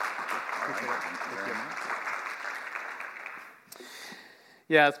Appreciate it. Thank you very much.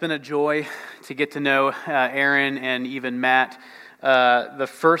 Yeah, it's been a joy to get to know Aaron and even Matt. The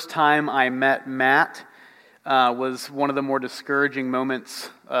first time I met Matt was one of the more discouraging moments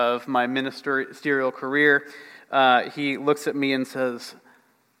of my ministerial career. He looks at me and says,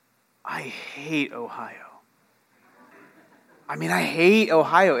 "I hate Ohio." I hate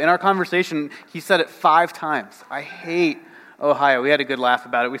Ohio. In our conversation, he said it 5 times. I hate Ohio. We had a good laugh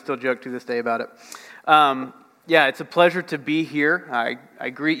about it. We still joke to this day about it. Yeah, it's a pleasure to be here. I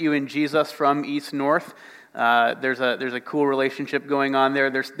greet you in Jesus from East North. There's a cool relationship going on there.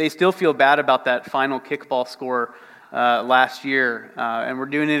 They still feel bad about that final kickball score last year, and we're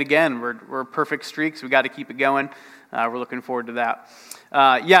doing it again. We're perfect streaks. We got to keep it going. We're looking forward to that.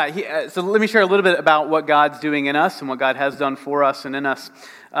 So let me share a little bit about what God's doing in us and what God has done for us and in us.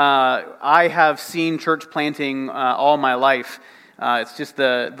 I have seen church planting all my life. It's just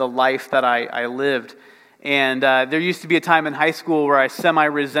the life that I lived. And there used to be a time in high school where I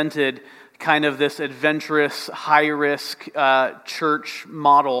semi-resented kind of this adventurous, high-risk church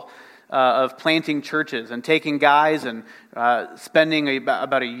model of planting churches and taking guys and spending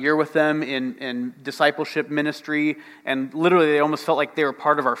about a year with them in discipleship ministry. And literally, they almost felt like they were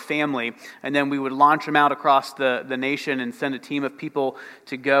part of our family. And then we would launch them out across the nation and send a team of people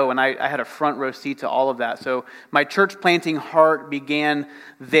to go. And I had a front row seat to all of that. So my church planting heart began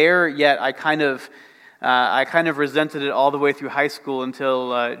there, yet I kind of resented it all the way through high school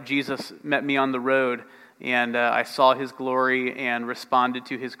until Jesus met me on the road, and I saw his glory and responded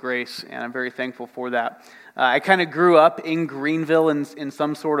to his grace, and I'm very thankful for that. I kind of grew up in Greenville in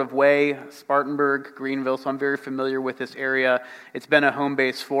some sort of way, Spartanburg, Greenville, so I'm very familiar with this area. It's been a home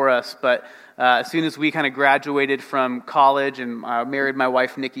base for us, but as soon as we kind of graduated from college and married my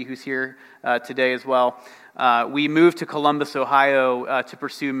wife, Nikki, who's here today as well, we moved to Columbus, Ohio to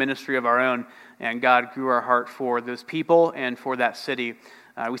pursue ministry of our own. And God grew our heart for those people and for that city.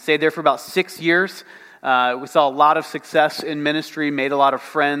 We stayed there for about 6 years. We saw a lot of success in ministry, made a lot of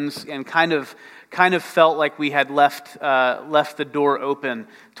friends, and kind of felt like we had left the door open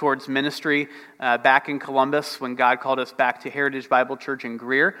towards ministry back in Columbus when God called us back to Heritage Bible Church in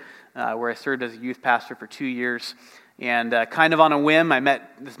Greer, where I served as a youth pastor for 2 years. And kind of on a whim, I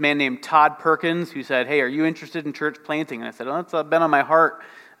met this man named Todd Perkins who said, "Hey, are you interested in church planting?" And I said, "Oh, it's been on my heart.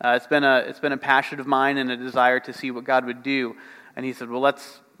 It's been a passion of mine and a desire to see what God would do." And he said, "Well,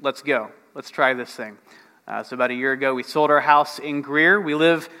 let's go. Let's try this thing." So about a year ago, we sold our house in Greer. We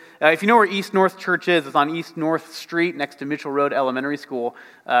live, if you know where East North Church is, it's on East North Street next to Mitchell Road Elementary School.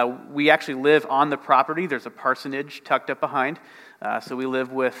 We actually live on the property. There's a parsonage tucked up behind. So we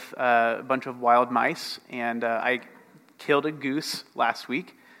live with a bunch of wild mice. And I killed a goose last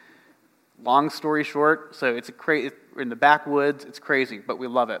week. Long story short, so we're in the backwoods. It's crazy, but we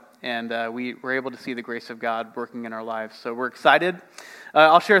love it. And we were able to see the grace of God working in our lives. So we're excited.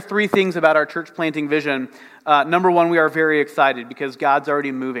 I'll share 3 things about our church planting vision. Number 1, we are very excited because God's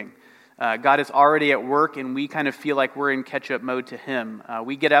already moving. God is already at work, and we kind of feel like we're in catch-up mode to Him.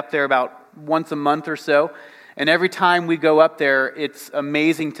 We get up there about once a month or so, and every time we go up there, it's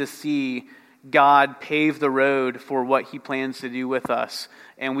amazing to see God pave the road for what He plans to do with us,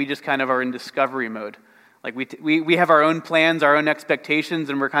 and we just kind of are in discovery mode. Like we have our own plans, our own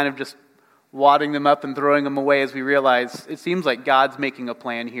expectations, and we're kind of just wadding them up and throwing them away as we realize it seems like God's making a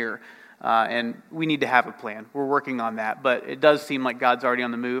plan here, and we need to have a plan. We're working on that, but it does seem like God's already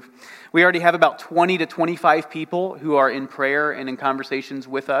on the move. We already have about 20 to 25 people who are in prayer and in conversations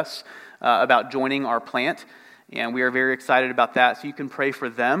with us about joining our plant. And we are very excited about that. So you can pray for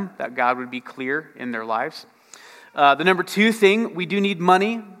them, that God would be clear in their lives. The number 2 thing, we do need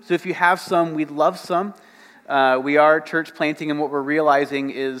money. So if you have some, we'd love some. We are church planting, and what we're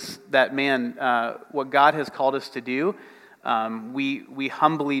realizing is that, what God has called us to do, we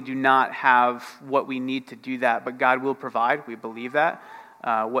humbly do not have what we need to do that, but God will provide. We believe that.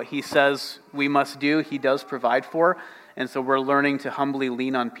 What He says we must do, He does provide for. And so we're learning to humbly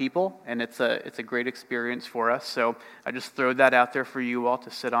lean on people, and it's a great experience for us. So I just throw that out there for you all to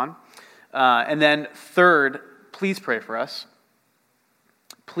sit on. And then 3rd, please pray for us.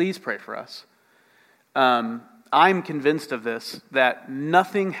 Please pray for us. I'm convinced of this, that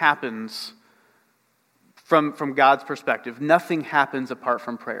nothing happens from God's perspective. Nothing happens apart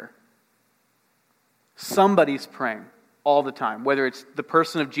from prayer. Somebody's praying all the time, whether it's the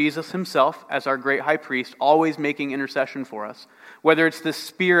person of Jesus Himself as our great high priest, always making intercession for us, whether it's the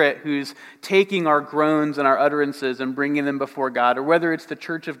Spirit who's taking our groans and our utterances and bringing them before God, or whether it's the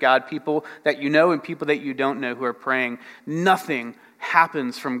church of God, people that you know and people that you don't know who are praying. Nothing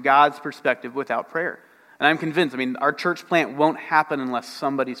happens from God's perspective without prayer. And I'm convinced, our church plant won't happen unless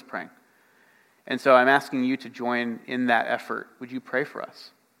somebody's praying. And so I'm asking you to join in that effort. Would you pray for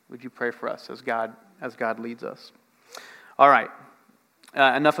us? Would you pray for us as God leads us? All right.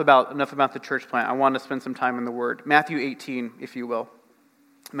 Enough about the church plant. I want to spend some time in the Word. Matthew 18, if you will.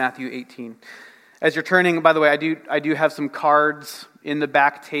 Matthew 18. As you're turning, by the way, I do have some cards in the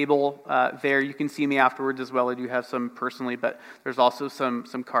back table there. You can see me afterwards as well. I do have some personally, but there's also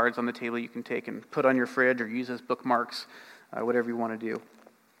some cards on the table you can take and put on your fridge or use as bookmarks, whatever you want to do.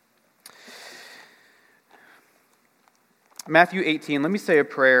 Matthew 18. Let me say a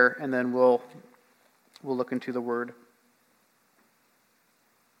prayer, and then we'll look into the Word.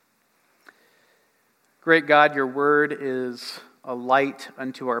 Great God, your Word is a light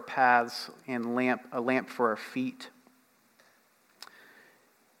unto our paths and a lamp for our feet.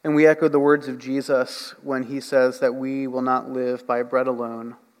 And we echo the words of Jesus when he says that we will not live by bread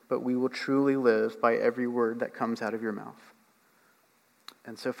alone, but we will truly live by every word that comes out of your mouth.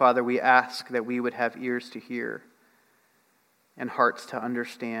 And so, Father, we ask that we would have ears to hear and hearts to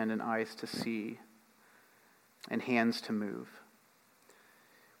understand and eyes to see and hands to move.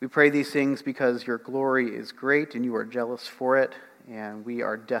 We pray these things because your glory is great and you are jealous for it, and we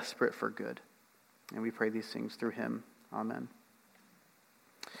are desperate for good. And we pray these things through him. Amen.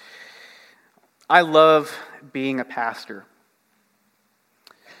 I love being a pastor.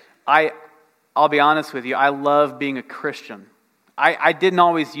 I'll be honest with you, I love being a Christian. I didn't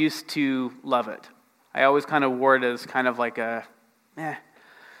always used to love it. I always kind of wore it as kind of like a, eh.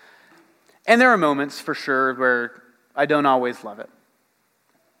 And there are moments for sure where I don't always love it.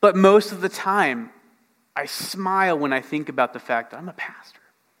 But most of the time, I smile when I think about the fact that I'm a pastor,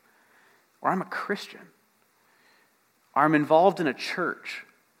 or I'm a Christian, or I'm involved in a church.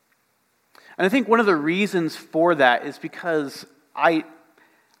 And I think one of the reasons for that is because I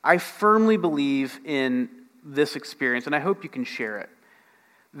firmly believe in this experience, and I hope you can share it,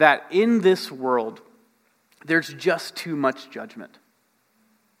 that in this world, there's just too much judgment.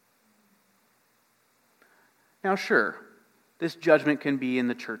 Now, sure, this judgment can be in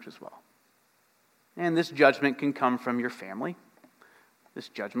the church as well. And this judgment can come from your family. This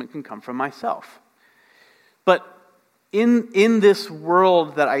judgment can come from myself. But in this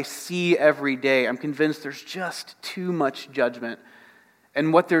world that I see every day, I'm convinced there's just too much judgment.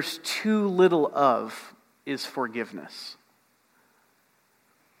 And what there's too little of is forgiveness.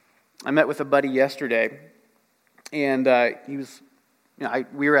 I met with a buddy yesterday, and he was,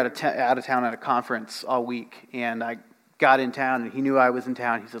 we were out of town at a conference all week, and I got in town, and he knew I was in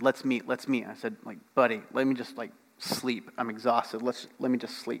town. He said, let's meet. I said, buddy, let me just sleep. I'm exhausted. Let me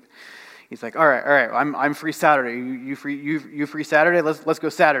just sleep. He's like, all right. I'm free Saturday. You free Saturday? Let's go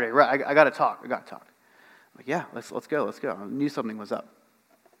Saturday. Right? I got to talk. I'm like, yeah, let's go. I knew something was up,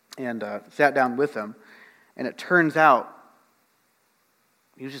 and sat down with him, and it turns out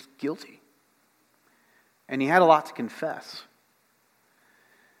he was just guilty, and he had a lot to confess.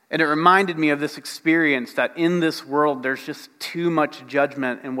 And it reminded me of this experience that in this world there's just too much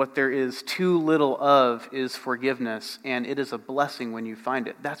judgment, and what there is too little of is forgiveness, and it is a blessing when you find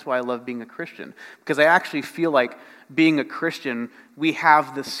it. That's why I love being a Christian, because I actually feel like being a Christian, we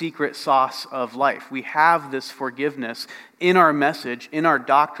have the secret sauce of life. We have this forgiveness in our message, in our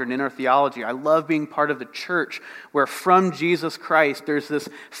doctrine, in our theology. I love being part of the church where from Jesus Christ there's this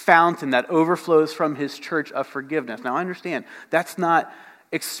fountain that overflows from his church of forgiveness. Now I understand that's not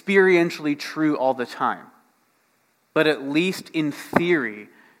experientially true all the time. But at least in theory,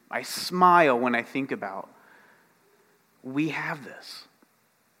 I smile when I think about, we have this.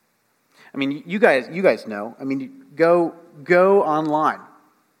 I mean, you guys know. I mean, go online.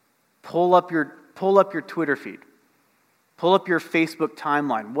 Pull up your Twitter feed. Pull up your Facebook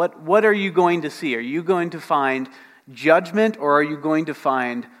timeline. What are you going to see? Are you going to find judgment, or are you going to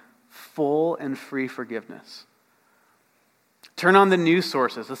find full and free forgiveness? Turn on the news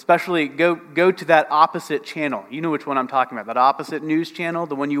sources, especially go to that opposite channel. You know which one I'm talking about, that opposite news channel,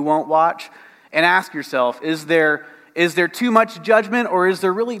 the one you won't watch, and ask yourself, is there too much judgment, or is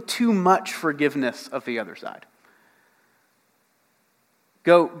there really too much forgiveness of the other side?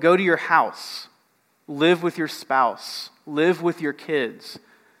 Go to your house, live with your spouse, live with your kids,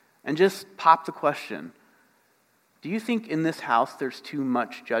 and just pop the question, do you think in this house there's too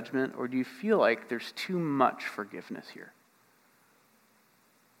much judgment, or do you feel like there's too much forgiveness here?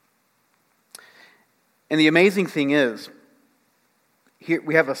 And the amazing thing is, here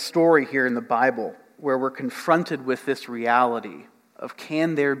we have a story here in the Bible where we're confronted with this reality of,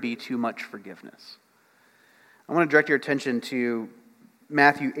 can there be too much forgiveness? I want to direct your attention to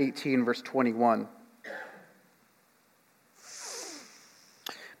Matthew 18, verse 21.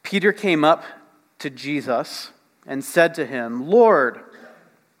 Peter came up to Jesus and said to him, Lord,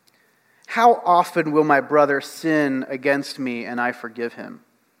 How often will my brother sin against me and I forgive him?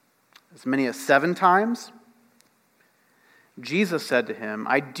 As many as 7 times? Jesus said to him,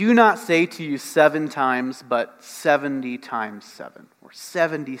 I do not say to you 7 times, but 70 times 7, or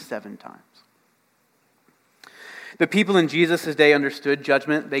 77 times. The people in Jesus' day understood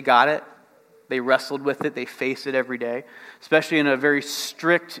judgment. They got it. They wrestled with it. They faced it every day, especially in a very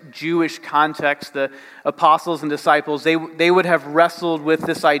strict Jewish context. The apostles and disciples, they would have wrestled with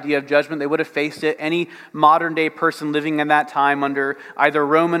this idea of judgment. They would have faced it. Any modern-day person living in that time under either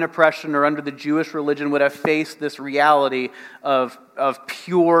Roman oppression or under the Jewish religion would have faced this reality of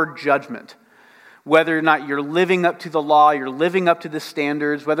pure judgment. Whether or not you're living up to the law, you're living up to the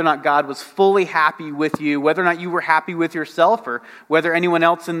standards, whether or not God was fully happy with you, whether or not you were happy with yourself, or whether anyone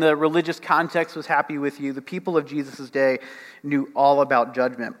else in the religious context was happy with you, the people of Jesus' day knew all about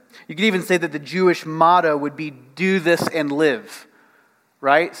judgment. You could even say that the Jewish motto would be, do this and live,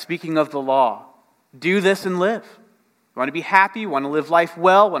 right? Speaking of the law, do this and live. You want to be happy, want to live life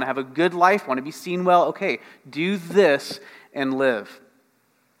well, want to have a good life, want to be seen well, okay, do this and live.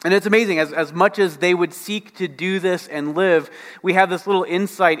 And it's amazing, as much as they would seek to do this and live, we have this little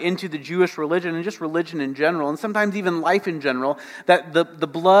insight into the Jewish religion and just religion in general, and sometimes even life in general, that the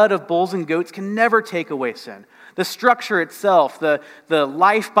blood of bulls and goats can never take away sin. The structure itself, the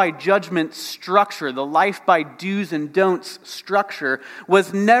life by judgment structure, the life by do's and don'ts structure,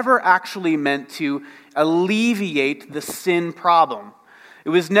 was never actually meant to alleviate the sin problem. It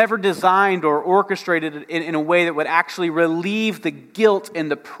was never designed or orchestrated in a way that would actually relieve the guilt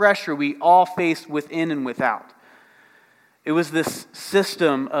and the pressure we all face within and without. It was this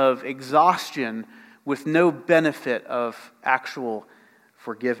system of exhaustion with no benefit of actual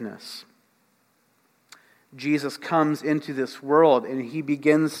forgiveness. Jesus comes into this world and he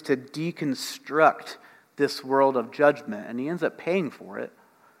begins to deconstruct this world of judgment, and he ends up paying for it.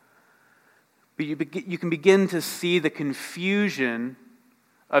 But you can begin to see the confusion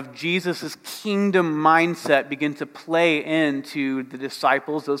of Jesus' kingdom mindset begin to play into the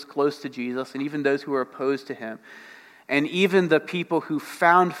disciples, those close to Jesus, and even those who were opposed to him, and even the people who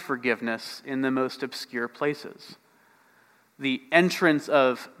found forgiveness in the most obscure places. The entrance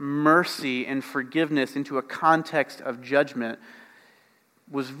of mercy and forgiveness into a context of judgment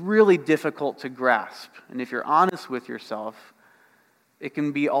was really difficult to grasp. And if you're honest with yourself, it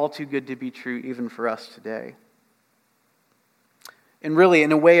can be all too good to be true even for us today. And really,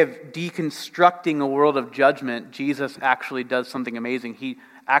 in a way of deconstructing a world of judgment, Jesus actually does something amazing. He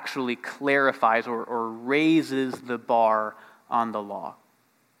actually clarifies or raises the bar on the law.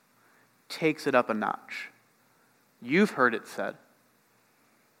 Takes it up a notch. You've heard it said,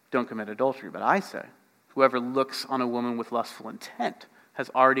 don't commit adultery. But I say, whoever looks on a woman with lustful intent has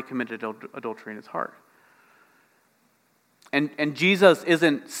already committed adultery in his heart. And Jesus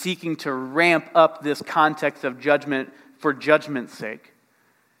isn't seeking to ramp up this context of judgment for judgment's sake.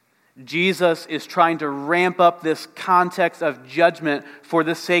 Jesus is trying to ramp up this context of judgment for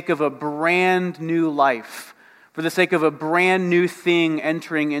the sake of a brand new life, for the sake of a brand new thing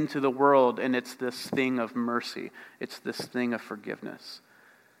entering into the world, and it's this thing of mercy. It's this thing of forgiveness,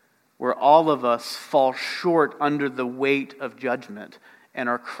 where all of us fall short under the weight of judgment and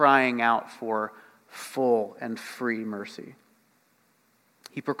are crying out for full and free mercy.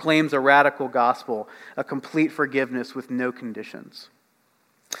 He proclaims a radical gospel, a complete forgiveness with no conditions.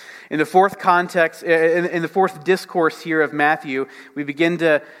 In the fourth context, in the fourth discourse here of Matthew, we begin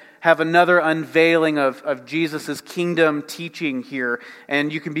to have another unveiling of Jesus' kingdom teaching here,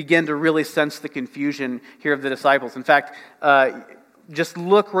 and you can begin to really sense the confusion here of the disciples. In fact, just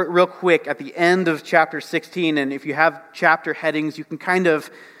look real quick at the end of chapter 16, and if you have chapter headings, you can kind of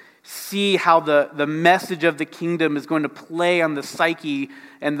see how the message of the kingdom is going to play on the psyche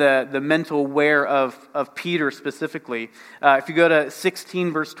and the mental wear of Peter specifically. If you go to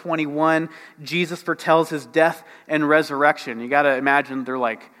 16 verse 21, Jesus foretells his death and resurrection. You got to imagine they're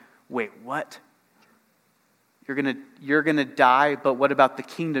like, wait, what? You're gonna die, but what about the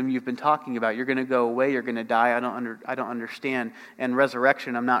kingdom you've been talking about? You're gonna go away, you're gonna die, I don't understand. And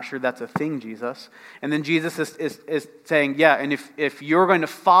resurrection, I'm not sure that's a thing, Jesus. And then Jesus is saying, yeah, and if you're going to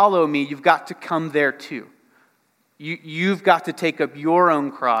follow me, you've got to come there too. You've got to take up your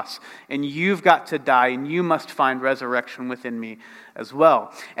own cross, and you've got to die, and you must find resurrection within me as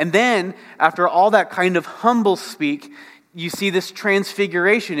well. And then, after all that kind of humble speak, you see this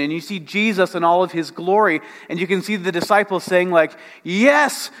transfiguration, and you see Jesus in all of his glory, and you can see the disciples saying like,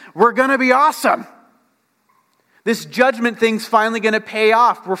 yes, we're going to be awesome. This judgment thing's finally going to pay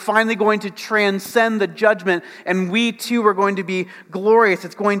off. We're finally going to transcend the judgment, and we too are going to be glorious.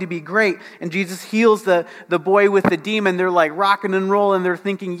 It's going to be great. And Jesus heals the boy with the demon. They're like rocking and rolling. They're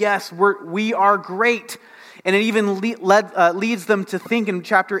thinking, yes, we are great. And it even leads them to think in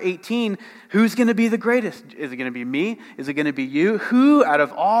chapter 18, who's going to be the greatest? Is it going to be me? Is it going to be you? Who out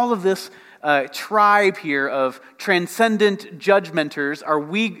of all of this tribe here of transcendent judgmenters are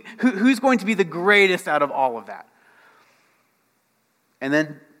we? Who's going to be the greatest out of all of that? And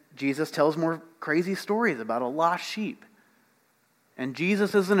then Jesus tells more crazy stories about a lost sheep. And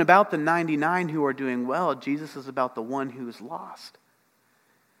Jesus isn't about the 99 who are doing well. Jesus is about the one who is lost.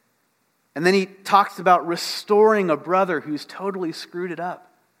 And then he talks about restoring a brother who's totally screwed it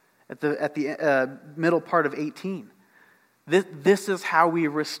up at the middle part of 18. This is how we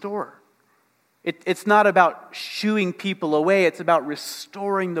restore. It's not about shooing people away. It's about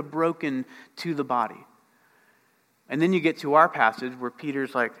restoring the broken to the body. And then you get to our passage where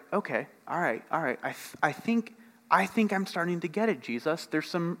Peter's like, okay, all right. I think I'm starting to get it, Jesus. There's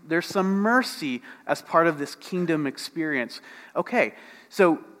some mercy as part of this kingdom experience. Okay,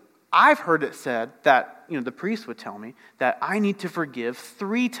 so I've heard it said that, the priest would tell me that I need to forgive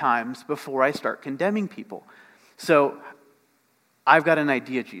 3 times before I start condemning people. So I've got an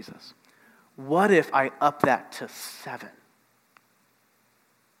idea, Jesus. What if I up that to 7?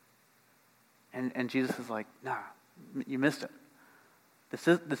 And Jesus is like, nah, you missed it.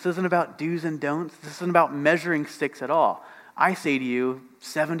 This isn't about do's and don'ts. This isn't about measuring sticks at all. I say to you,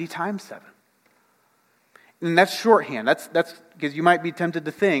 70 times 7. And that's shorthand. That's because you might be tempted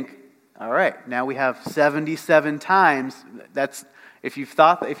to think, all right, now we have 77 times. That's if you've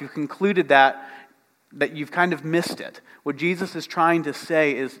concluded that you've kind of missed it. What Jesus is trying to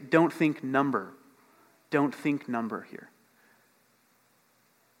say is, don't think number. Don't think number here.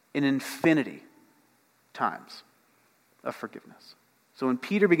 An infinity times of forgiveness. So when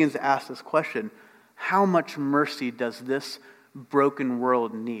Peter begins to ask this question, how much mercy does this broken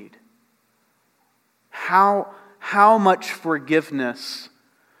world need? How much forgiveness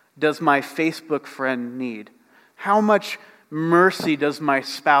does my Facebook friend need? How much mercy does my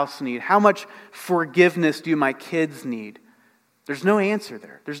spouse need? How much forgiveness do my kids need? There's no answer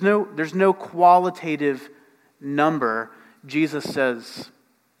there. There's no qualitative number. Jesus says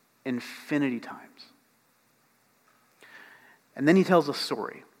infinity times. And then he tells a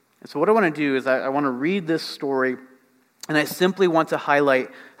story. And so what I want to do is I want to read this story, and I simply want to highlight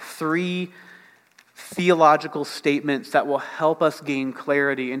 3 theological statements that will help us gain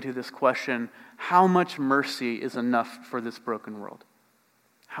clarity into this question: how much mercy is enough for this broken world?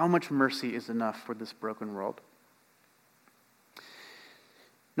 How much mercy is enough for this broken world?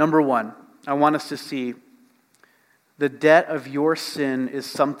 Number 1, I want us to see the debt of your sin is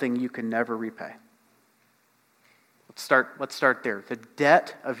something you can never repay. Let's start there. The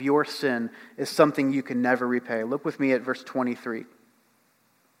debt of your sin is something you can never repay. Look with me at verse 23.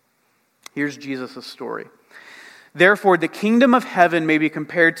 Here's Jesus' story. Therefore, the kingdom of heaven may be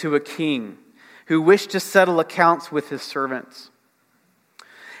compared to a king who wished to settle accounts with his servants.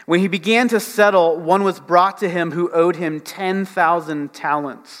 When he began to settle, one was brought to him who owed him 10,000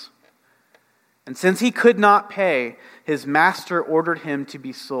 talents. And since he could not pay, his master ordered him to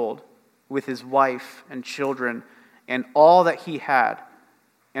be sold with his wife and children and all that he had,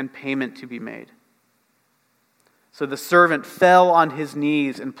 and payment to be made. So the servant fell on his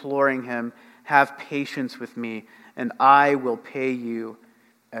knees, imploring him, "Have patience with me, and I will pay you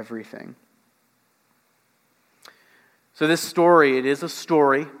everything." So this story, it is a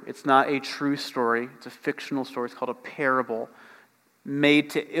story. It's not a true story. It's a fictional story. It's called a parable, made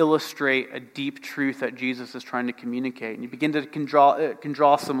to illustrate a deep truth that Jesus is trying to communicate. And you begin to can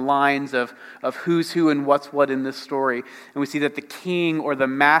draw some lines of who's who and what's what in this story. And we see that the king or the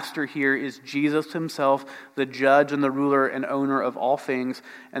master here is Jesus himself, the judge and the ruler and owner of all things,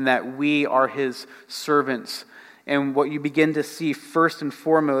 and that we are his servants. And what you begin to see first and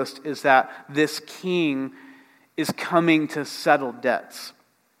foremost is that this king is coming to settle debts.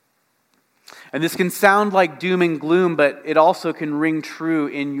 And this can sound like doom and gloom, but it also can ring true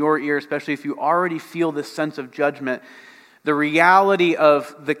in your ear, especially if you already feel this sense of judgment. The reality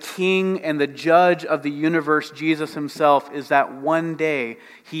of the king and the judge of the universe, Jesus himself, is that one day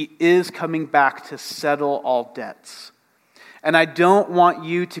he is coming back to settle all debts. And I don't want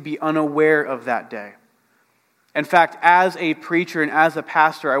you to be unaware of that day. In fact, as a preacher and as a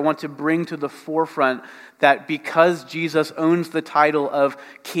pastor, I want to bring to the forefront that because Jesus owns the title of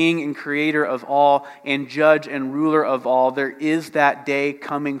King and Creator of all and Judge and Ruler of all, there is that day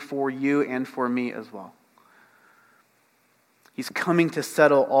coming for you and for me as well. He's coming to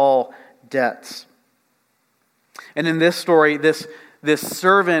settle all debts. And in this story, this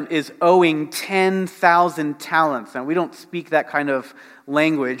servant is owing 10,000 talents. Now, we don't speak that kind of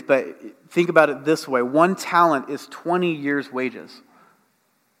language, but think about it this way. 1 talent is 20 years' wages.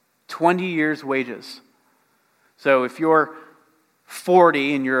 20 years' wages. So if you're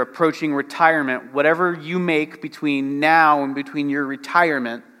 40 and you're approaching retirement, whatever you make between now and between your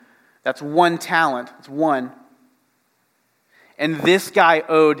retirement, that's 1 talent. It's 1. And this guy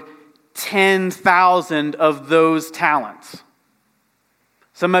owed 10,000 of those talents.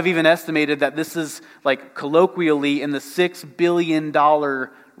 Some have even estimated that this is like colloquially in the $6 billion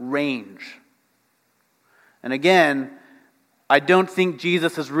range. And again, I don't think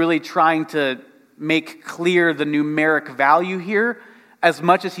Jesus is really trying to make clear the numeric value here as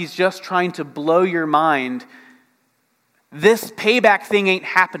much as he's just trying to blow your mind. This payback thing ain't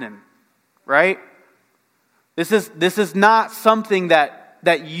happening, right? This is not something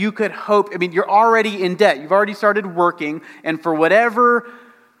that you could hope. I mean, you're already in debt. You've already started working, and for whatever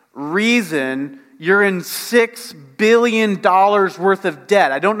reason, you're in $6 billion worth of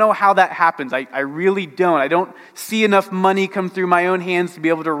debt. I don't know how that happens. I really don't. I don't see enough money come through my own hands to be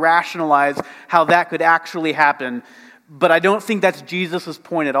able to rationalize how that could actually happen. But I don't think that's Jesus'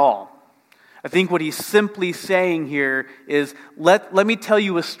 point at all. I think what he's simply saying here is, let me tell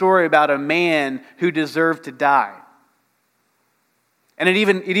you a story about a man who deserved to die. And it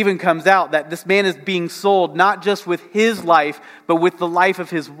even comes out that this man is being sold not just with his life, but with the life of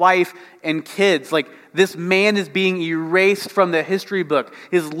his wife and kids. Like, this man is being erased from the history book.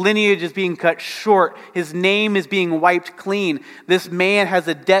 His lineage is being cut short. His name is being wiped clean. This man has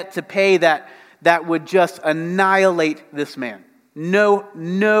a debt to pay that would just annihilate this man.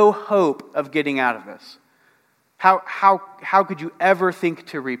 No hope of getting out of this. How could you ever think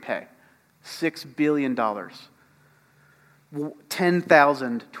to repay $6 billion?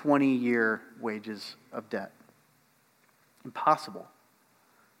 10,000 20-year wages of debt. Impossible.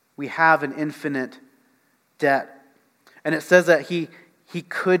 We have an infinite debt. And it says that he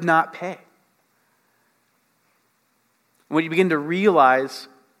could not pay. When you begin to realize,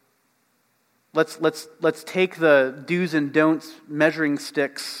 let's take the do's and don'ts measuring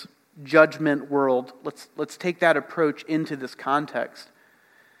sticks judgment world. Let's take that approach into this context.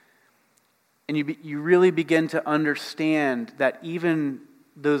 And you really begin to understand that even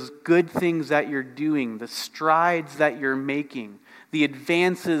those good things that you're doing, the strides that you're making, the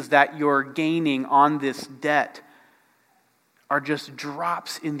advances that you're gaining on this debt are just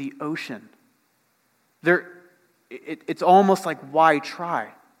drops in the ocean. It's almost like, why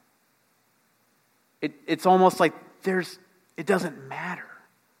try? It's almost like it doesn't matter.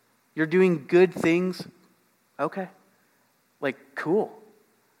 You're doing good things, okay. Like, cool.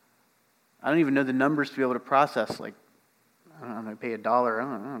 I don't even know the numbers to be able to process, like, I don't know, pay $1, I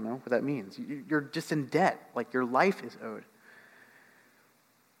don't know what that means. You're just in debt, like your life is owed.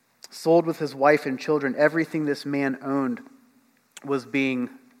 Sold with his wife and children, everything this man owned was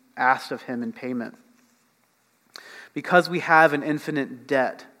being asked of him in payment. Because we have an infinite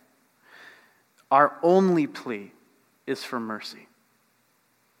debt, our only plea is for mercy.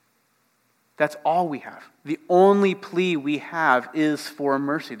 That's all we have. The only plea we have is for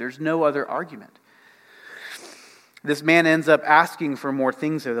mercy. There's no other argument. This man ends up asking for more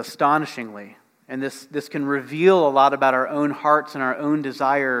things there, astonishingly. And this can reveal a lot about our own hearts and our own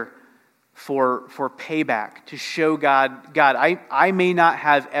desire for payback, to show God, I may not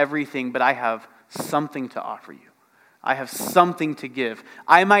have everything, but I have something to offer you. I have something to give.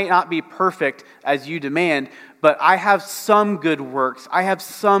 I might not be perfect as you demand, but I have some good works. I have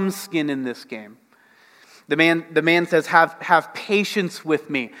some skin in this game. The man says, have patience with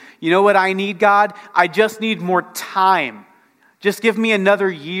me. You know what I need, God? I just need more time. Just give me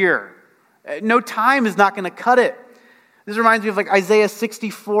another year. No time is not going to cut it. This reminds me of like Isaiah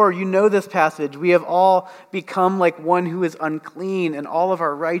 64. You know this passage. We have all become like one who is unclean, and all of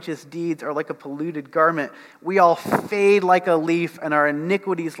our righteous deeds are like a polluted garment. We all fade like a leaf, and our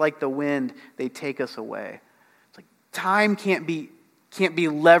iniquities like the wind, they take us away. It's like time can't be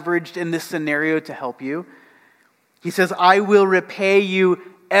leveraged in this scenario to help you. He says, I will repay you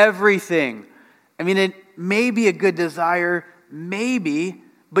everything. I mean, it may be a good desire, maybe,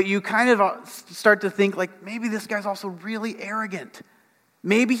 but you kind of start to think like, maybe this guy's also really arrogant.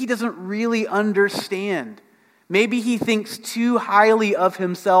 Maybe he doesn't really understand. Maybe he thinks too highly of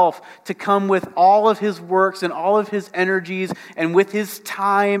himself to come with all of his works and all of his energies and with his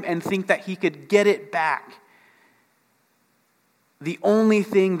time and think that he could get it back. The only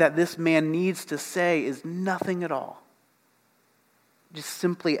thing that this man needs to say is nothing at all. Just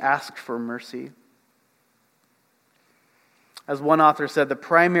simply ask for mercy. As one author said, the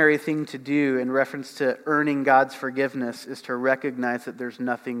primary thing to do in reference to earning God's forgiveness is to recognize that there's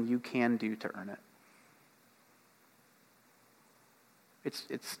nothing you can do to earn it.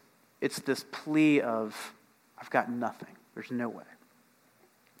 It's this plea of, I've got nothing. There's no way.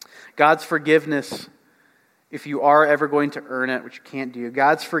 God's forgiveness, if you are ever going to earn it, which you can't do,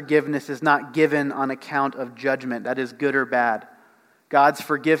 God's forgiveness is not given on account of judgment. That is good or bad. God's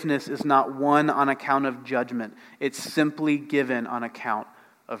forgiveness is not won on account of judgment. It's simply given on account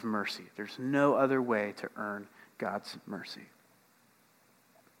of mercy. There's no other way to earn God's mercy.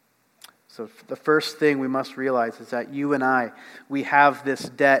 So the first thing we must realize is that you and I, we have this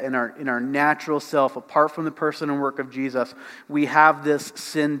debt in our natural self, apart from the person and work of Jesus. We have this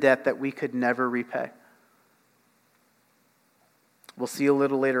sin debt that we could never repay. We'll see a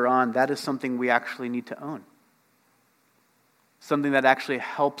little later on, that is something we actually need to own. Something that actually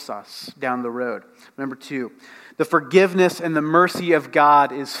helps us down the road. Number 2, the forgiveness and the mercy of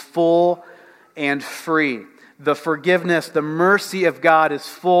God is full and free. The forgiveness, the mercy of God is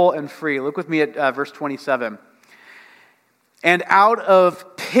full and free. Look with me at verse 27. And out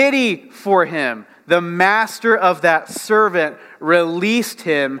of pity for him, the master of that servant released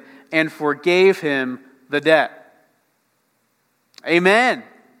him and forgave him the debt. Amen.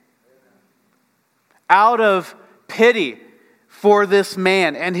 Out of pity for this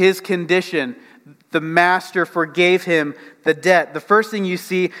man and his condition, the master forgave him the debt. The first thing you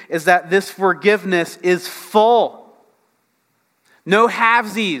see is that this forgiveness is full. No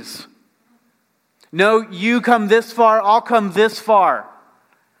halvesies. No, you come this far, I'll come this far.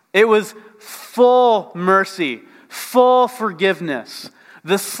 It was full mercy, full forgiveness.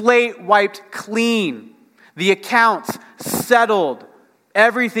 The slate wiped clean. The accounts settled.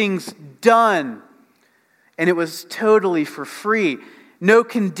 Everything's done. And it was totally for free. No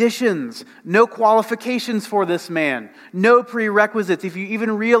conditions, no qualifications for this man, no prerequisites. If you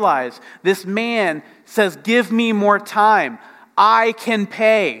even realize, this man says, give me more time. I can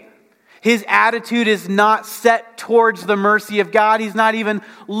pay. His attitude is not set towards the mercy of God. He's not even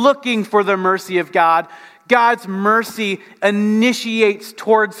looking for the mercy of God. God's mercy initiates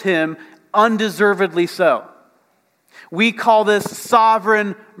towards him undeservedly so. We call this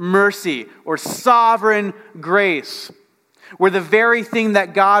sovereign mercy or sovereign grace, where the very thing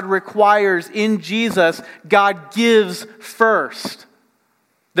that God requires in Jesus, God gives first.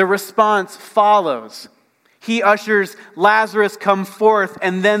 The response follows. He ushers Lazarus come forth,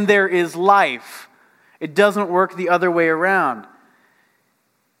 and then there is life. It doesn't work the other way around.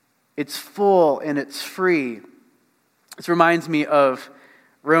 It's full and it's free. This reminds me of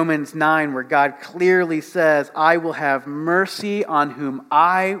Romans 9, where God clearly says, I will have mercy on whom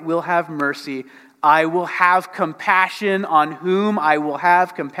I will have mercy. I will have compassion on whom I will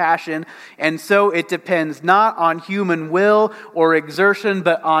have compassion. And so it depends not on human will or exertion,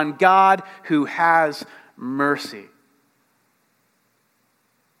 but on God who has mercy.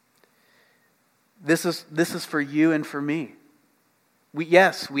 This is for you and for me. We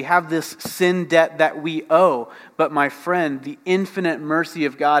have this sin debt that we owe, but my friend, the infinite mercy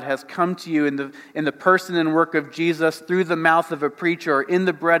of God has come to you in the person and work of Jesus through the mouth of a preacher, or in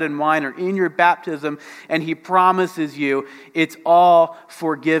the bread and wine, or in your baptism, and he promises you it's all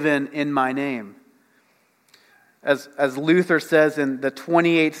forgiven in my name. As Luther says in the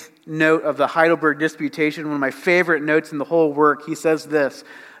 28th note of the Heidelberg Disputation, one of my favorite notes in the whole work, he says this: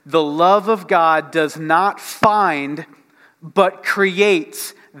 the love of God does not find, but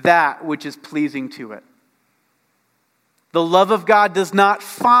creates that which is pleasing to it. The love of God does not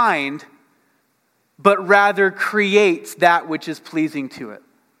find, but rather creates that which is pleasing to it.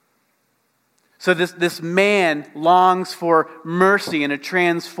 So this man longs for mercy and a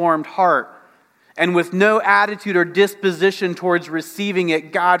transformed heart. And with no attitude or disposition towards receiving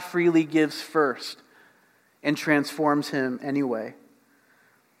it, God freely gives first and transforms him anyway.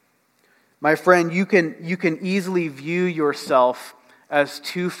 My friend, you can easily view yourself as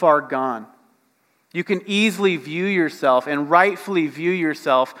too far gone. You can easily view yourself and rightfully view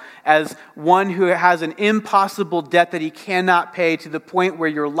yourself as one who has an impossible debt that he cannot pay, to the point where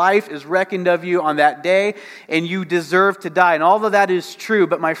your life is reckoned of you on that day and you deserve to die. And all of that is true,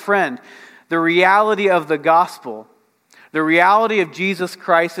 but my friend, the reality of the gospel, the reality of Jesus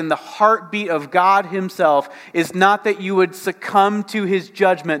Christ and the heartbeat of God himself is not that you would succumb to his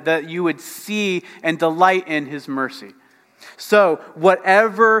judgment, that you would see and delight in his mercy. So,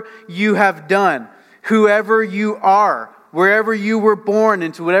 whatever you have done, whoever you are, wherever you were born,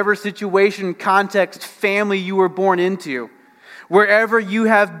 into whatever situation, context, family you were born into, Wherever you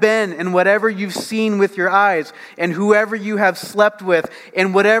have been and whatever you've seen with your eyes and whoever you have slept with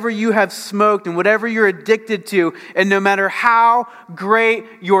and whatever you have smoked and whatever you're addicted to, and no matter how great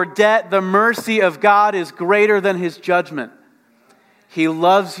your debt, the mercy of God is greater than his judgment. He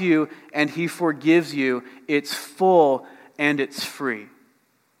loves you and he forgives you. It's full and it's free.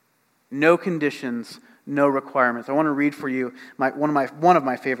 No conditions, no requirements. I want to read for you one of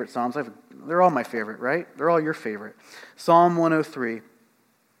my favorite Psalms. They're all my favorite, right? They're all your favorite. Psalm 103.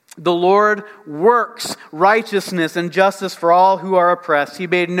 The Lord works righteousness and justice for all who are oppressed. He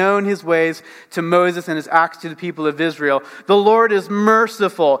made known his ways to Moses and his acts to the people of Israel. The Lord is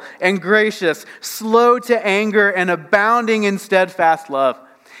merciful and gracious, slow to anger and abounding in steadfast love.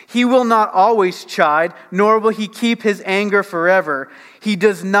 He will not always chide, nor will he keep his anger forever. He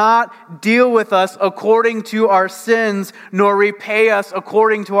does not deal with us according to our sins, nor repay us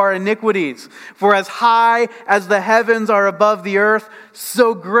according to our iniquities. For as high as the heavens are above the earth,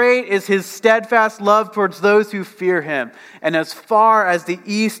 so great is his steadfast love towards those who fear him. And as far as the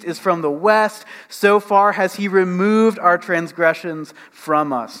east is from the west, so far has he removed our transgressions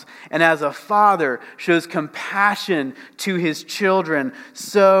from us. And as a father shows compassion to his children,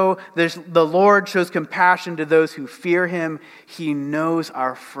 so the Lord shows compassion to those who fear him. He knows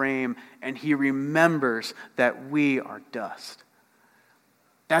our frame, and he remembers that we are dust.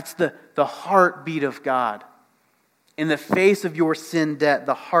 That's the heartbeat of God. In the face of your sin debt,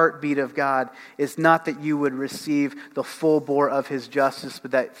 the heartbeat of God is not that you would receive the full bore of his justice,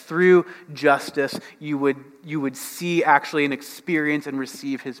 but that through justice you would see actually and experience and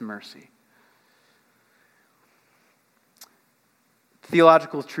receive his mercy.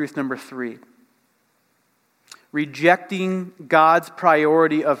 Theological truth number 3. Rejecting God's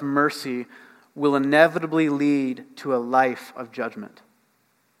priority of mercy will inevitably lead to a life of judgment.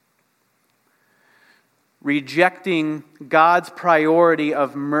 Rejecting God's priority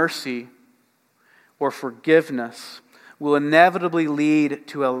of mercy or forgiveness will inevitably lead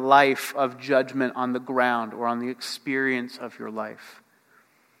to a life of judgment on the ground or on the experience of your life.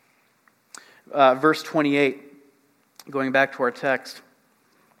 Verse 28, going back to our text.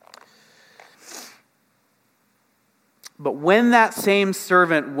 But when that same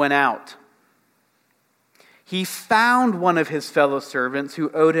servant went out, he found one of his fellow servants who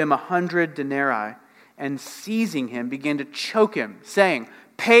owed him 100 denarii, and seizing him, began to choke him, saying,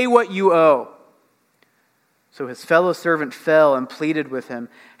 "Pay what you owe." So his fellow servant fell and pleaded with him,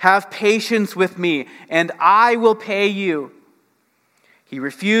 "Have patience with me, and I will pay you." He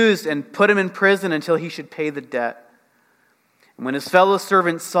refused and put him in prison until he should pay the debt. And when his fellow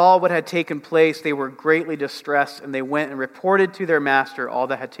servants saw what had taken place, they were greatly distressed, and they went and reported to their master all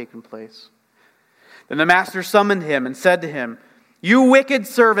that had taken place. Then the master summoned him and said to him, "You wicked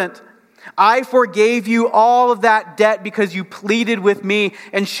servant, I forgave you all of that debt because you pleaded with me.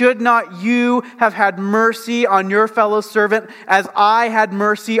 And should not you have had mercy on your fellow servant as I had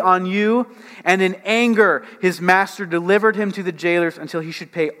mercy on you?" And in anger, his master delivered him to the jailers until he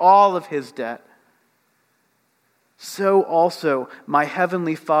should pay all of his debt. So also my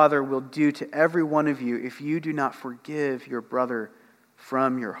heavenly Father will do to every one of you if you do not forgive your brother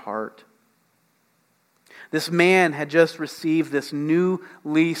from your heart. This man had just received this new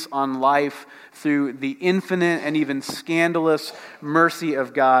lease on life through the infinite and even scandalous mercy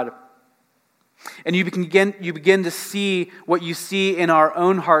of God. And you begin to see what you see in our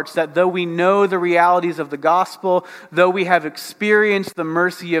own hearts, that though we know the realities of the gospel, though we have experienced the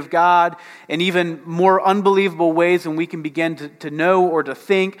mercy of God in even more unbelievable ways than we can begin to know or to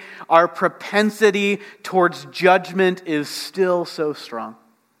think, our propensity towards judgment is still so strong.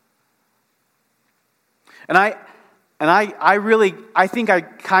 And I think I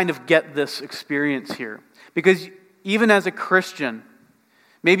kind of get this experience here. Because even as a Christian,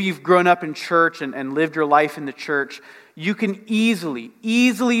 maybe you've grown up in church and lived your life in the church, you can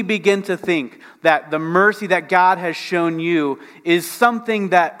easily begin to think that the mercy that God has shown you is something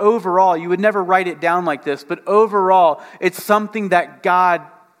that overall, you would never write it down like this, but overall, it's something that God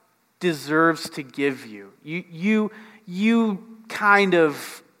deserves to give you. You kind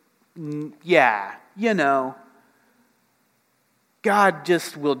of, yeah, you know, God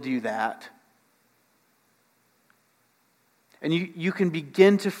just will do that. And you can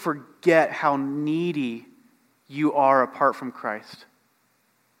begin to forget how needy you are apart from Christ.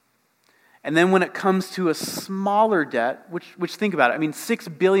 And then when it comes to a smaller debt, which think about it, I mean, $6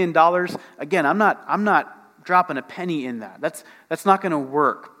 billion, again, I'm not dropping a penny in that. That's not going to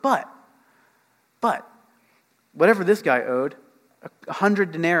work. But, whatever this guy owed,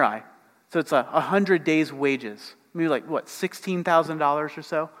 100 denarii, so it's 100 days' wages. Maybe like, what, $16,000 or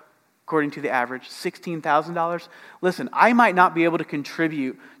so? according to the average, $16,000. Listen, I might not be able to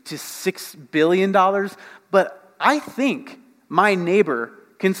contribute to $6 billion, but I think my neighbor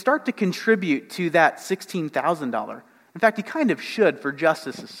can start to contribute to that $16,000. In fact, he kind of should for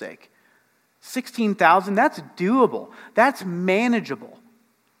justice's sake. $16,000, that's doable. That's manageable.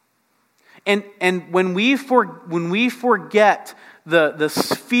 And when we forget the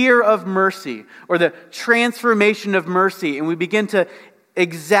sphere of mercy or the transformation of mercy, and we begin to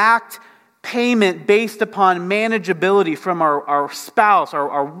exact payment based upon manageability from our spouse,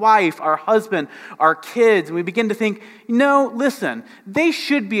 our wife, our husband, our kids, and we begin to think, listen, they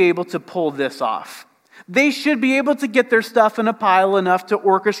should be able to pull this off. They should be able to get their stuff in a pile enough to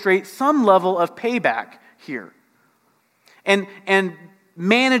orchestrate some level of payback here. And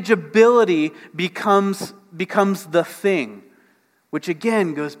manageability becomes the thing, which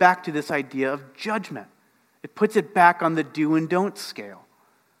again goes back to this idea of judgment. It puts it back on the do and don't scale.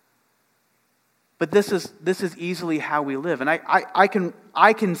 But this is easily how we live. And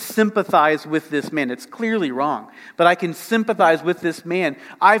I can sympathize with this man. It's clearly wrong, but I can sympathize with this man.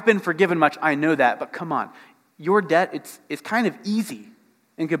 I've been forgiven much, I know that, but come on. Your debt, it's kind of easy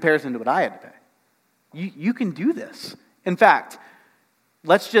in comparison to what I had to pay. You can do this. In fact,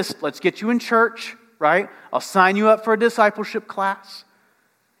 let's get you in church, right? I'll sign you up for a discipleship class.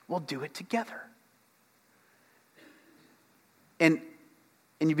 We'll do it together.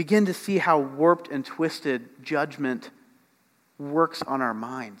 And you begin to see how warped and twisted judgment works on our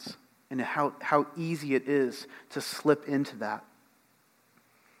minds and how easy it is to slip into that.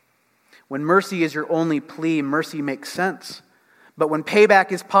 When mercy is your only plea, mercy makes sense. But when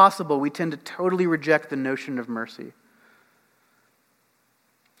payback is possible, we tend to totally reject the notion of mercy.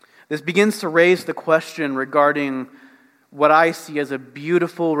 This begins to raise the question regarding what I see as a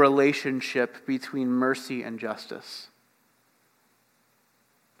beautiful relationship between mercy and justice.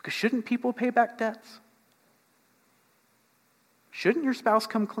 Because shouldn't people pay back debts? Shouldn't your spouse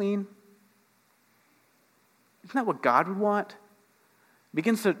come clean? Isn't that what God would want?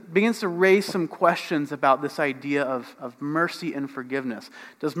 Begins to raise some questions about this idea of mercy and forgiveness.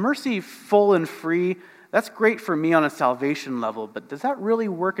 Does mercy full and free, that's great for me on a salvation level, but does that really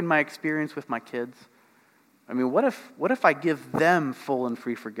work in my experience with my kids? I mean, what if I give them full and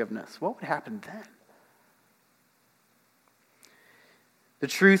free forgiveness? What would happen then? The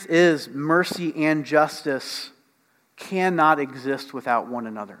truth is, mercy and justice cannot exist without one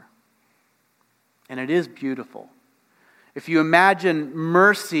another. And it is beautiful. If you imagine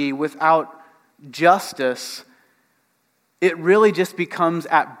mercy without justice, it really just becomes,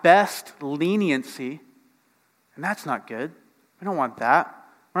 at best, leniency. And that's not good. We don't want that.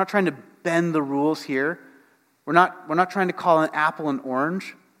 We're not trying to bend the rules here. We're not trying to call an apple an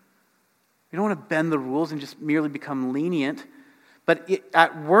orange. We don't want to bend the rules and just merely become lenient. But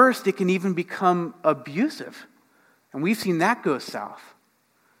at worst, it can even become abusive. And we've seen that go south.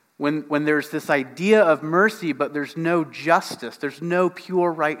 When there's this idea of mercy, but there's no justice, there's no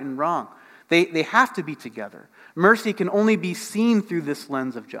pure right and wrong. They have to be together. Mercy can only be seen through this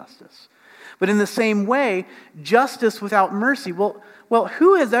lens of justice. But in the same way, justice without mercy, well,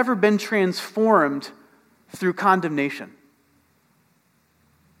 who has ever been transformed through condemnation?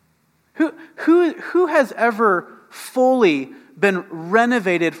 Who has ever fully been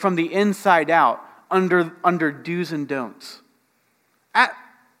renovated from the inside out under do's and don'ts?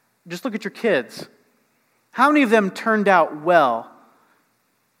 Just look at your kids. How many of them turned out well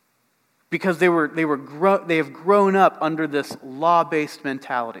because they have grown up under this law-based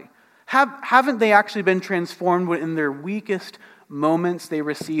mentality? Haven't they actually been transformed when in their weakest moments they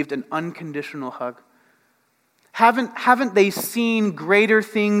received an unconditional hug? Haven't they seen greater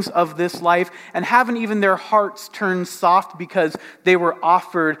things of this life, and haven't even their hearts turned soft because they were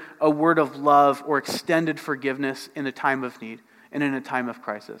offered a word of love or extended forgiveness in a time of need and in a time of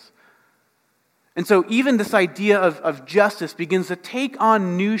crisis? And so even this idea of justice begins to take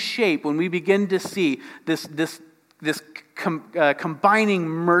on new shape when we begin to see this combining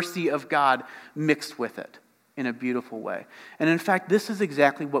mercy of God mixed with it in a beautiful way. And in fact, this is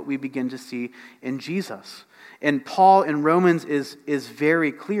exactly what we begin to see in Jesus. And Paul in Romans is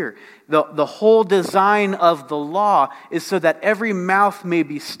very clear. The whole design of the law is so that every mouth may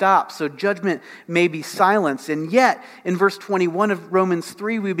be stopped, so judgment may be silenced. And yet, in verse 21 of Romans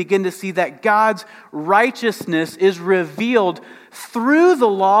 3, we begin to see that God's righteousness is revealed through the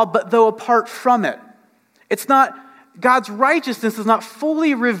law, but though apart from it. It's not God's righteousness is not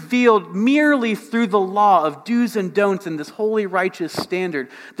fully revealed merely through the law of do's and don'ts and this holy righteous standard.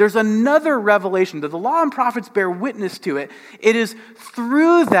 There's another revelation that the law and prophets bear witness to it. It is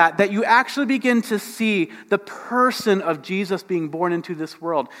through that you actually begin to see the person of Jesus being born into this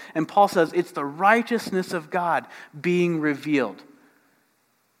world. And Paul says it's the righteousness of God being revealed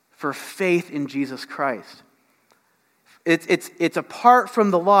for faith in Jesus Christ. It's apart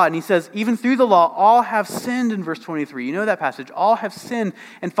from the law. And he says, even through the law, all have sinned in verse 23. You know that passage. All have sinned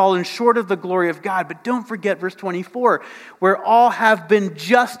and fallen short of the glory of God. But don't forget verse 24, where all have been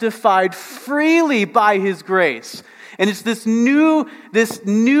justified freely by his grace. And it's this new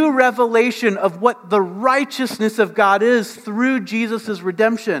revelation of what the righteousness of God is through Jesus'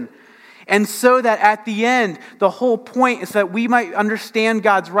 redemption. And so that at the end, the whole point is that we might understand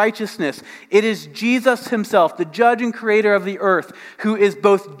God's righteousness. It is Jesus himself, the judge and creator of the earth, who is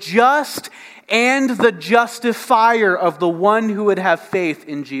both just and the justifier of the one who would have faith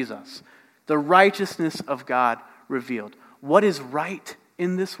in Jesus. The righteousness of God revealed. What is right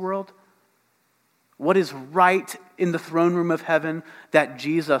in this world? What is right in the throne room of heaven? That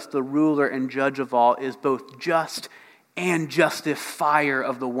Jesus, the ruler and judge of all, is both just and justifier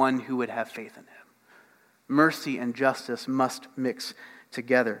of the one who would have faith in him. Mercy and justice must mix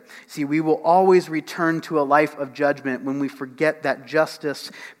together. See, we will always return to a life of judgment when we forget that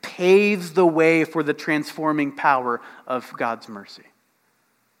justice paves the way for the transforming power of God's mercy.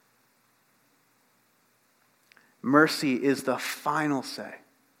 Mercy is the final say.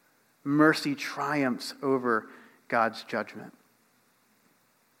 Mercy triumphs over God's judgment.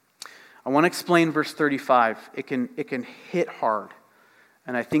 I want to explain verse 35. It can hit hard,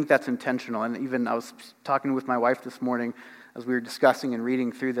 and I think that's intentional. And even I was talking with my wife this morning as we were discussing and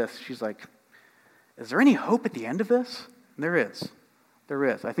reading through this. She's like, is there any hope at the end of this? And there is. There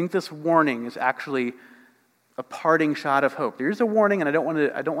is. I think this warning is actually a parting shot of hope. There is a warning, and I don't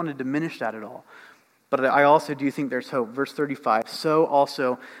want to diminish that at all. But I also do think there's hope. Verse 35, so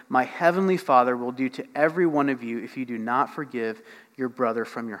also my heavenly Father will do to every one of you if you do not forgive your brother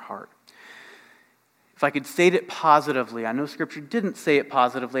from your heart. If I could state it positively, I know Scripture didn't say it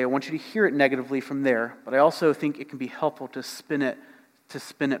positively. I want you to hear it negatively from there, but I also think it can be helpful to spin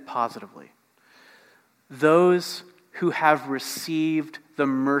it positively. Those who have received the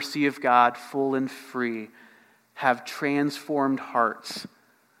mercy of God full and free have transformed hearts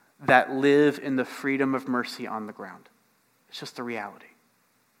that live in the freedom of mercy on the ground. It's just the reality.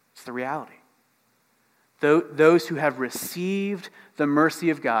 It's the reality. Those who have received the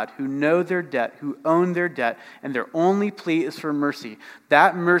mercy of God, who know their debt, who own their debt, and their only plea is for mercy,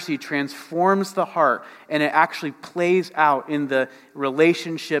 that mercy transforms the heart, and it actually plays out in the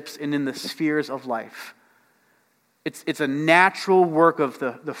relationships and in the spheres of life. It's a natural work of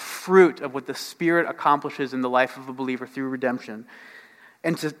the fruit of what the Spirit accomplishes in the life of a believer through redemption.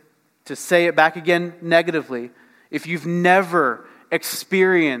 And to say it back again negatively, if you've never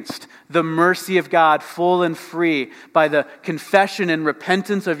experienced the mercy of God full and free by the confession and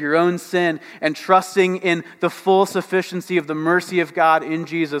repentance of your own sin and trusting in the full sufficiency of the mercy of God in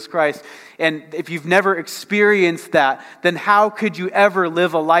Jesus Christ, and if you've never experienced that, then how could you ever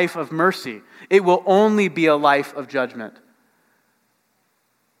live a life of mercy? It will only be a life of judgment.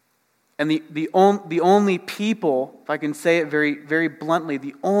 And the only people, if I can say it very, very bluntly,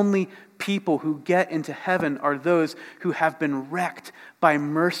 the only people who get into heaven are those who have been wrecked by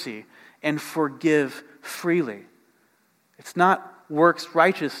mercy and forgive freely. It's not works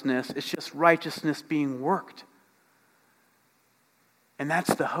righteousness, it's just righteousness being worked. And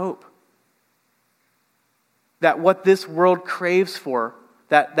that's the hope. That what this world craves for,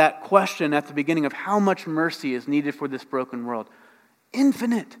 that question at the beginning of how much mercy is needed for this broken world,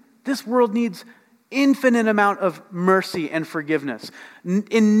 infinite. This world needs infinite amount of mercy and forgiveness.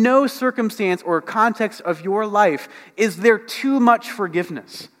 In no circumstance or context of your life is there too much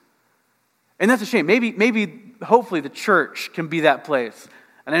forgiveness. And that's a shame. Maybe, hopefully the church can be that place.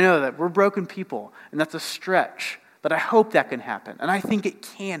 And I know that we're broken people, and that's a stretch. But I hope that can happen. And I think it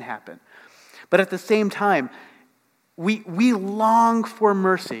can happen. But at the same time, we long for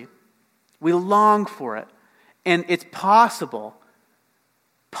mercy. We long for it. And it's possible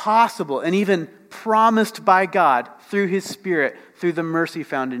and even promised by God through His Spirit, through the mercy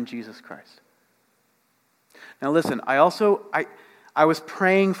found in Jesus Christ. Now listen, I was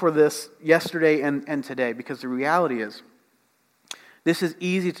praying for this yesterday and today, because the reality is, this is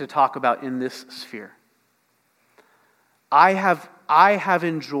easy to talk about in this sphere. I have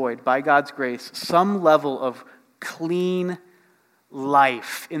enjoyed, by God's grace, some level of clean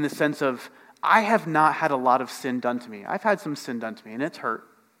life, in the sense of, I have not had a lot of sin done to me. I've had some sin done to me, and it's hurt.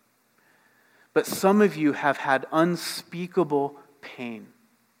 But some of you have had unspeakable pain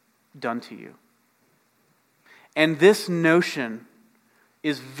done to you. And this notion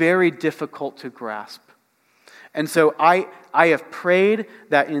is very difficult to grasp. And so I have prayed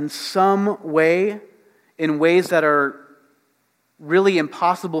that in some way, in ways that are really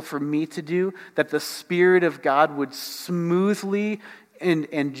impossible for me to do, that the Spirit of God would smoothly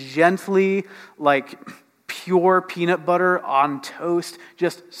and gently, like pure peanut butter on toast,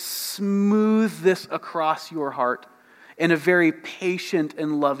 just smooth this across your heart in a very patient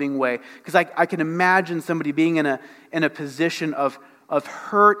and loving way. Because I can imagine somebody being in a position of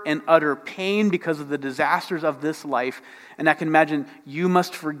hurt and utter pain because of the disasters of this life. And I can imagine you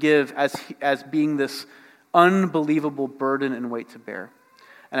must forgive as being this unbelievable burden and weight to bear.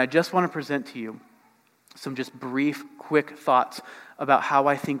 And I just want to present to you some just brief, quick thoughts about how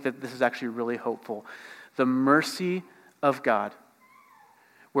I think that this is actually really hopeful. The mercy of God,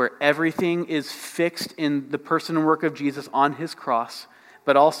 where everything is fixed in the person and work of Jesus on his cross,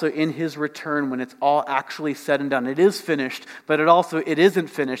 but also in his return when it's all actually said and done. It is finished, but it isn't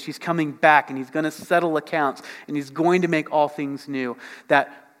finished. He's coming back and he's going to settle accounts and he's going to make all things new.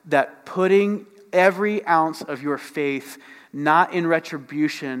 That putting every ounce of your faith not in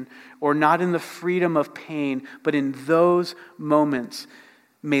retribution or not in the freedom of pain, but in those moments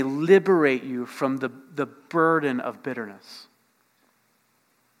may liberate you from the burden of bitterness.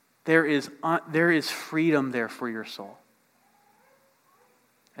 There is freedom there for your soul.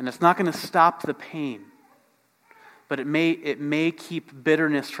 And it's not going to stop the pain, but it may keep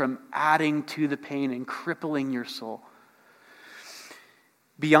bitterness from adding to the pain and crippling your soul.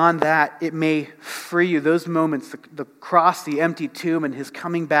 Beyond that, it may free you. Those moments, the cross, the empty tomb, and his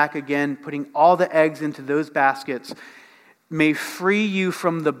coming back again, putting all the eggs into those baskets, may free you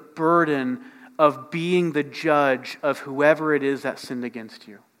from the burden of being the judge of whoever it is that sinned against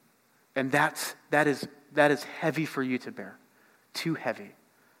you. And that is heavy for you to bear. Too heavy.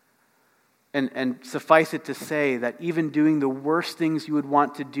 And suffice it to say that even doing the worst things you would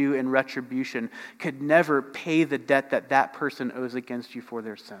want to do in retribution could never pay the debt that person owes against you for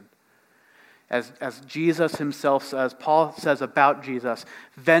their sin. As Jesus himself says, Paul says about Jesus,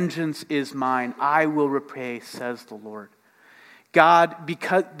 "Vengeance is mine, I will repay, says the Lord."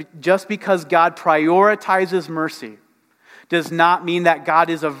 Just because God prioritizes mercy does not mean that God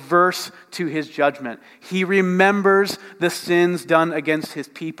is averse to his judgment. He remembers the sins done against his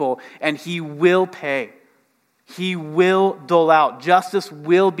people, and he will pay. He will dole out. Justice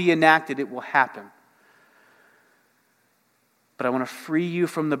will be enacted. It will happen. But I want to free you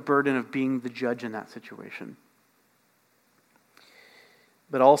from the burden of being the judge in that situation.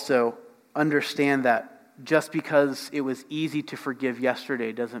 But also understand that just because it was easy to forgive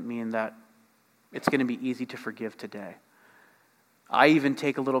yesterday doesn't mean that it's going to be easy to forgive today. I even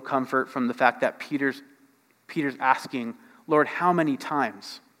take a little comfort from the fact that Peter's asking, "Lord, how many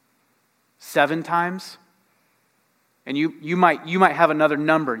times? 7 times?" And you might have another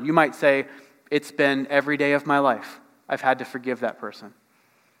number. You might say, "It's been every day of my life I've had to forgive that person."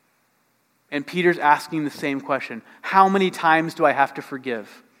 And Peter's asking the same question. How many times do I have to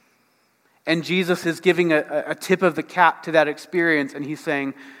forgive? And Jesus is giving a tip of the cap to that experience, and he's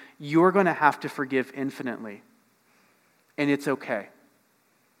saying, you're going to have to forgive infinitely. And it's okay.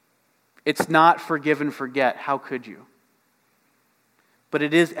 It's not forgive and forget. How could you? But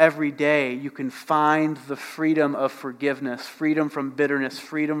it is every day you can find the freedom of forgiveness, freedom from bitterness,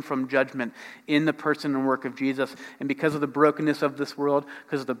 freedom from judgment in the person and work of Jesus. And because of the brokenness of this world,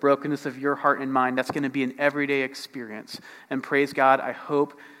 because of the brokenness of your heart and mind, that's going to be an everyday experience. And praise God, I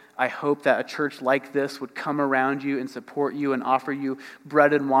hope that a church like this would come around you and support you and offer you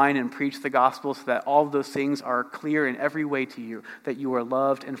bread and wine and preach the gospel so that all of those things are clear in every way to you, that you are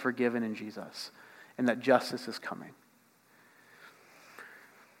loved and forgiven in Jesus, and that justice is coming.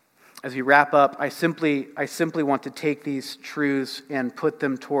 As we wrap up, I simply want to take these truths and put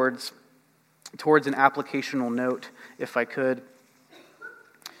them towards an applicational note, if I could.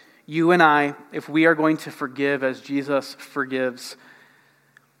 You and I, if we are going to forgive as Jesus forgives,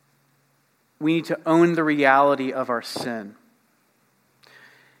 we need to own the reality of our sin.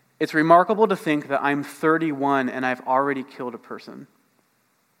 It's remarkable to think that I'm 31 and I've already killed a person.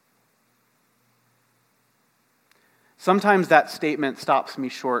 Sometimes that statement stops me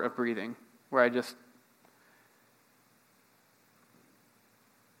short of breathing, where I just...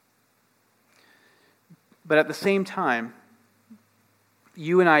 But at the same time,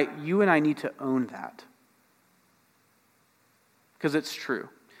 you and I need to own that. Because it's true.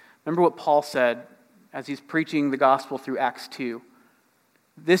 Remember what Paul said as he's preaching the gospel through Acts 2.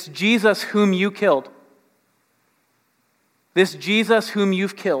 This Jesus whom you killed, this Jesus whom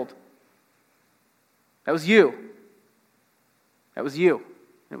you've killed, That was you. That was you.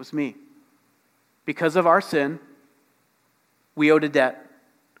 It was me. Because of our sin, we owed a debt.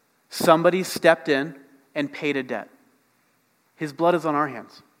 Somebody stepped in and paid a debt. His blood is on our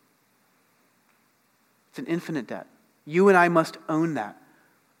hands. It's an infinite debt. You and I must own that.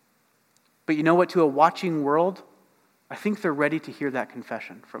 But you know what? To a watching world, I think they're ready to hear that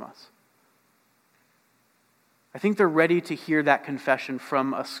confession from us. I think they're ready to hear that confession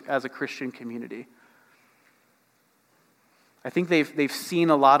from us as a Christian community. I think they've seen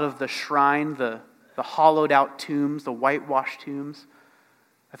a lot of the shrine, the hollowed out tombs, the whitewashed tombs.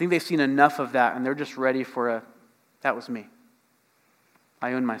 I think they've seen enough of that, and they're just ready for that was me.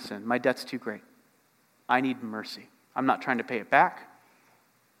 I own my sin. My debt's too great. I need mercy. I'm not trying to pay it back.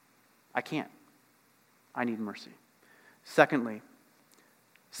 I can't. I need mercy. Secondly,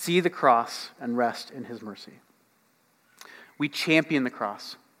 see the cross and rest in his mercy. We champion the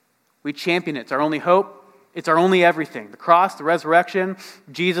cross. We champion it. It's our only hope. It's our only everything. The cross, the resurrection,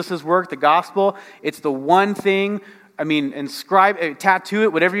 Jesus' work, the gospel. It's the one thing, inscribe it, tattoo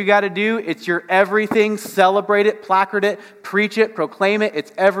it, whatever you got to do. It's your everything. Celebrate it, placard it, preach it, proclaim it.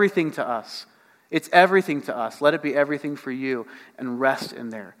 It's everything to us. It's everything to us. Let it be everything for you and rest in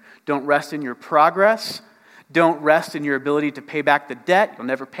there. Don't rest in your progress. Don't rest in your ability to pay back the debt. You'll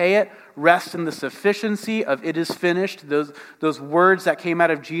never pay it. Rest in the sufficiency of it is finished. Those words that came out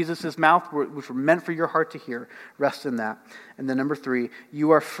of Jesus' mouth, which were meant for your heart to hear. Rest in that. And then number 3,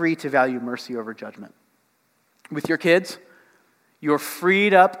 you are free to value mercy over judgment. With your kids, you're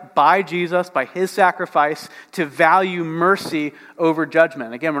freed up by Jesus, by his sacrifice, to value mercy over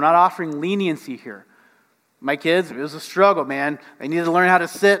judgment. Again, we're not offering leniency here. My kids, it was a struggle, man. They need to learn how to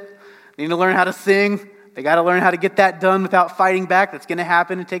sit. They need to learn how to sing. They got to learn how to get that done without fighting back. That's going to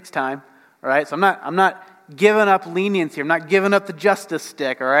happen. It takes time. All right? So I'm not giving up leniency. I'm not giving up the justice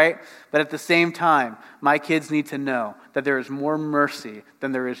stick, all right? But at the same time, my kids need to know that there is more mercy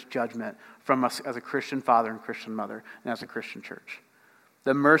than there is judgment from us as a Christian father and Christian mother and as a Christian church.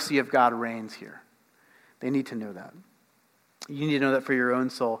 The mercy of God reigns here. They need to know that. You need to know that for your own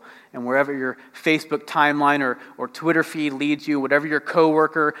soul. And wherever your Facebook timeline or Twitter feed leads you, whatever your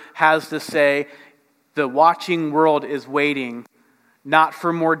coworker has to say, the watching world is waiting, not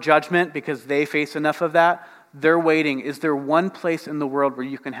for more judgment because they face enough of that. They're waiting. Is there one place in the world where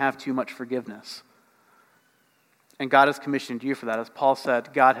you can have too much forgiveness? And God has commissioned you for that. As Paul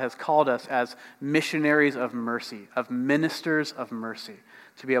said, God has called us as missionaries of mercy, of ministers of mercy,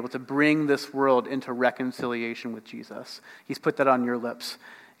 to be able to bring this world into reconciliation with Jesus. He's put that on your lips,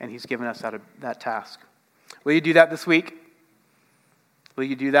 and he's given us that task. Will you do that this week? Will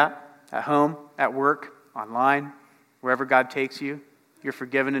you do that? At home, at work, online, wherever God takes you, you're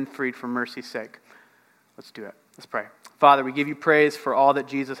forgiven and freed for mercy's sake. Let's do it. Let's pray. Father, we give you praise for all that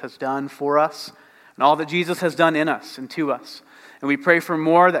Jesus has done for us and all that Jesus has done in us and to us. And we pray for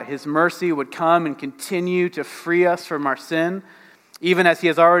more, that his mercy would come and continue to free us from our sin, even as he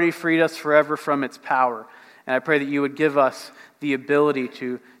has already freed us forever from its power. And I pray that you would give us the ability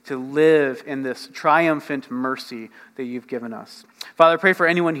to live in this triumphant mercy that you've given us. Father, I pray for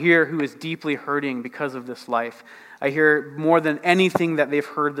anyone here who is deeply hurting because of this life. I hear more than anything that they've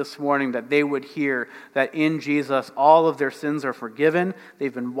heard this morning, that they would hear that in Jesus all of their sins are forgiven,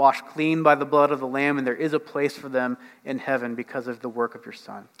 they've been washed clean by the blood of the Lamb, and there is a place for them in heaven because of the work of your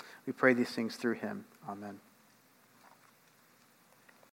Son. We pray these things through him. Amen.